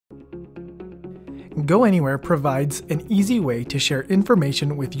GoAnywhere provides an easy way to share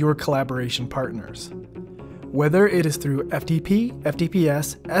information with your collaboration partners. Whether it is through FTP,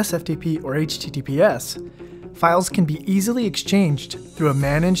 FTPS, SFTP, or HTTPS, files can be easily exchanged through a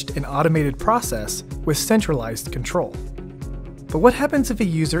managed and automated process with centralized control. But what happens if a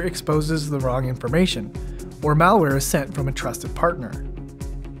user exposes the wrong information, or malware is sent from a trusted partner?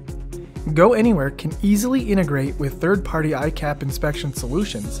 GoAnywhere can easily integrate with third-party ICAP inspection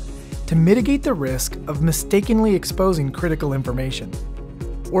solutions to mitigate the risk of mistakenly exposing critical information,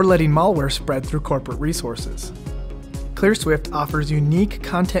 or letting malware spread through corporate resources. ClearSwift offers unique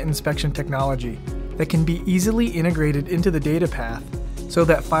content inspection technology that can be easily integrated into the data path so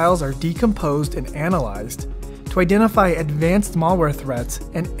that files are decomposed and analyzed to identify advanced malware threats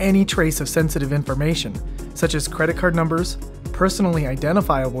and any trace of sensitive information, such as credit card numbers, personally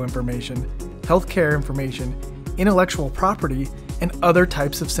identifiable information, healthcare information, intellectual property, and other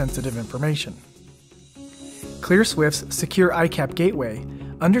types of sensitive information. ClearSwift's secure ICAP gateway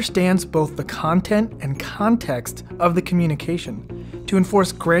understands both the content and context of the communication to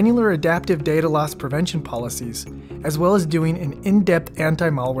enforce granular adaptive data loss prevention policies, as well as doing an in-depth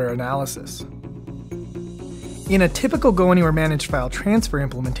anti-malware analysis. In a typical GoAnywhere Managed File Transfer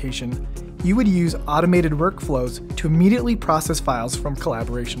implementation, you would use automated workflows to immediately process files from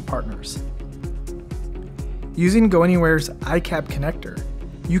collaboration partners. Using GoAnywhere's ICAP connector,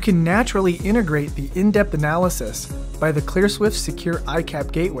 you can naturally integrate the in-depth analysis by the ClearSwift Secure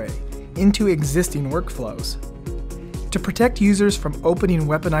ICAP Gateway into existing workflows. To protect users from opening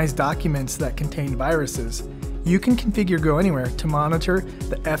weaponized documents that contain viruses, you can configure GoAnywhere to monitor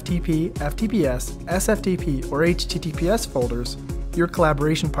the FTP, FTPS, SFTP, or HTTPS folders your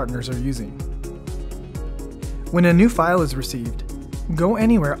collaboration partners are using. When a new file is received,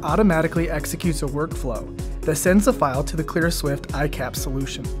 GoAnywhere automatically executes a workflow that sends the file to the ClearSwift ICAP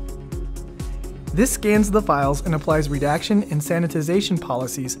solution. This scans the files and applies redaction and sanitization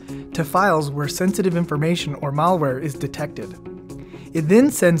policies to files where sensitive information or malware is detected. It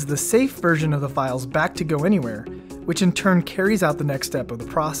then sends the safe version of the files back to GoAnywhere, which in turn carries out the next step of the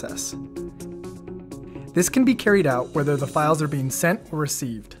process. This can be carried out whether the files are being sent or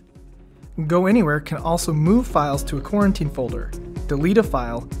received. GoAnywhere can also move files to a quarantine folder, delete a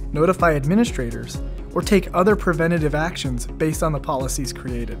file, notify administrators, or take other preventative actions based on the policies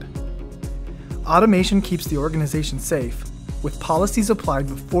created. Automation keeps the organization safe, with policies applied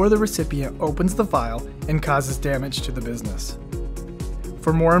before the recipient opens the file and causes damage to the business.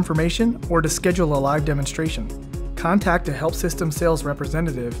 For more information or to schedule a live demonstration, contact a Help System sales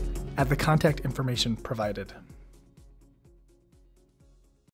representative at the contact information provided.